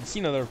these, but I've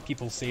seen other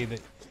people say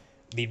that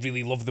they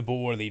really love the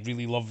bow or they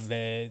really love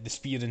the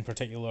spear in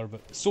particular.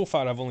 But so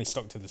far, I've only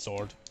stuck to the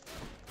sword.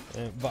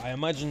 But I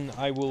imagine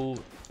I will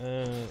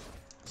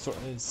sort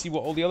of see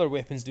what all the other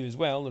weapons do as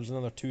well. There's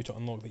another 2 to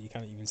unlock that you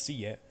can't even see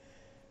yet.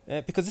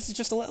 Because this is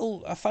just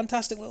a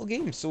fantastic little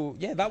game. So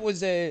yeah, that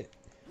was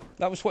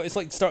what it's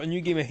like to start a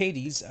new game of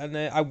Hades, and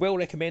I will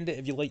recommend it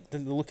if you like the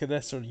look of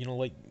this, or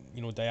like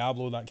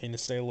Diablo, that kind of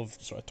style of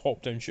sort of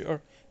top-down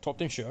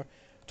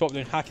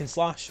hack and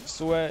slash.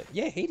 So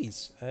yeah,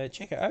 Hades,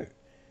 check it out,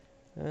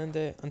 and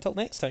until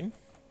next time,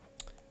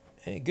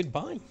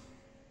 goodbye.